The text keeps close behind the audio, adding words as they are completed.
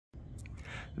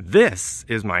This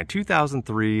is my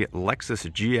 2003 Lexus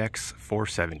GX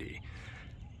 470.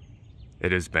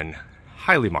 It has been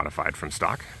highly modified from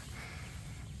stock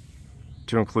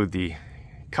to include the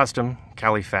custom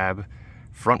Califab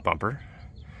front bumper.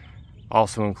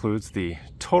 Also includes the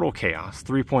Total Chaos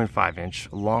 3.5-inch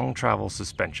long travel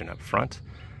suspension up front.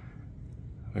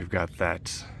 We've got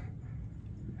that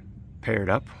paired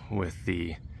up with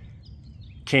the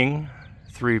King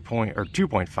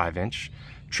 2.5-inch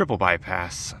triple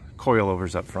bypass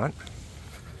coilovers up front,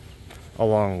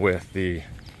 along with the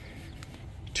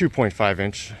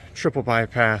 2.5-inch triple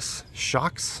bypass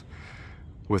shocks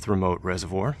with remote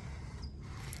reservoir.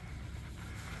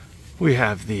 We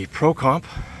have the Pro Comp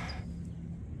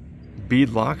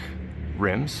beadlock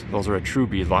rims. Those are a true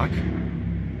beadlock.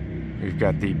 We've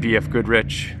got the BF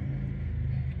Goodrich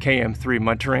KM3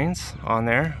 mud terrains on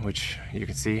there, which you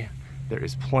can see there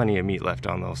is plenty of meat left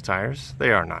on those tires.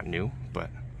 They are not new, but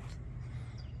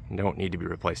don't need to be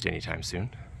replaced anytime soon.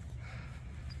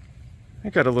 I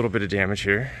got a little bit of damage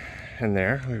here and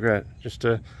there. We've got just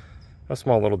a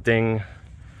small little ding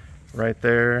right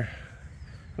there,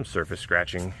 some surface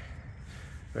scratching,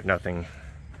 but nothing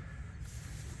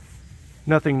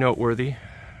noteworthy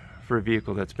for a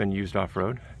vehicle that's been used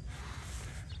off-road.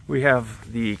 We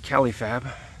have the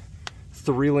Califab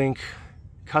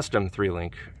custom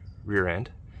 3-link rear end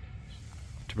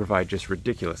to provide just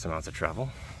ridiculous amounts of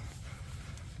travel.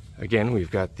 Again, we've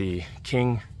got the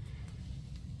King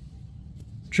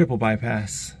triple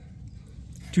bypass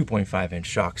 2.5-inch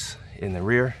shocks in the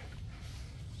rear,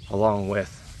 along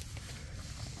with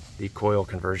the coil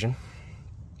conversion.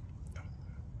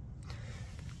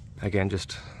 Again,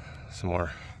 just some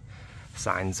more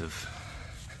signs of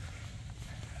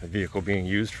the vehicle being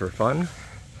used for fun.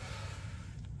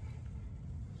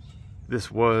 This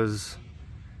was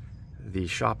the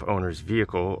shop owner's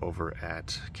vehicle over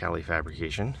at Cali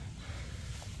Fabrication.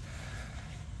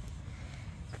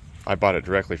 I bought it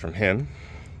directly from him.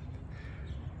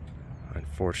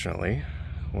 Unfortunately,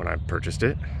 when I purchased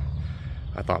it,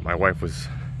 I thought my wife was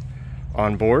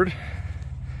on board,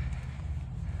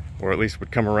 or at least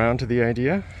would come around to the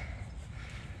idea,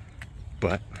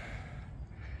 but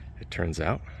it turns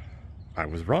out I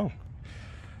was wrong.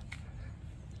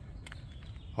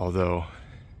 Although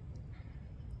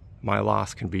my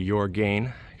loss can be your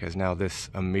gain, because now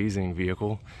this amazing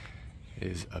vehicle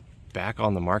is back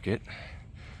on the market.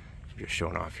 Just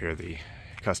showing off here the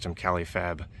custom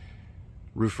Califab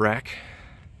roof rack.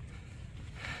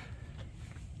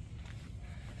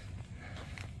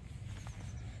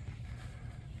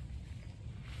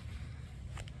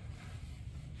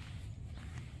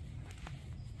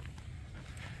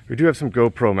 We do have some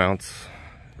GoPro mounts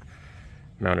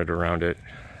mounted around it,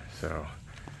 so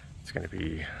it's going to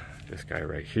be this guy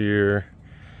right here.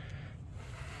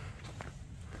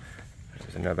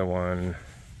 There's another one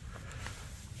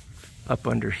up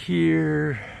under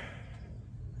here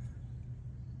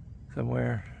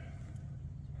somewhere.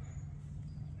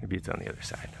 Maybe it's on the other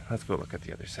side. Let's go look at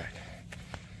the other side.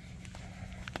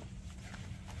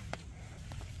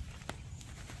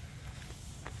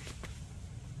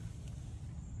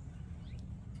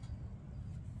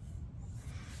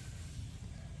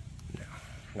 No,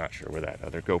 not sure where that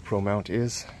other GoPro mount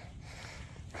is.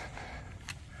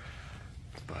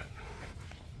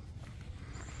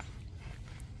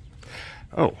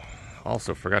 Oh,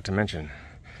 also forgot to mention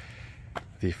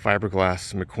the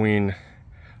fiberglass McQueen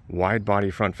wide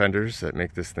body front fenders that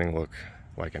make this thing look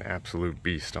like an absolute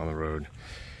beast on the road.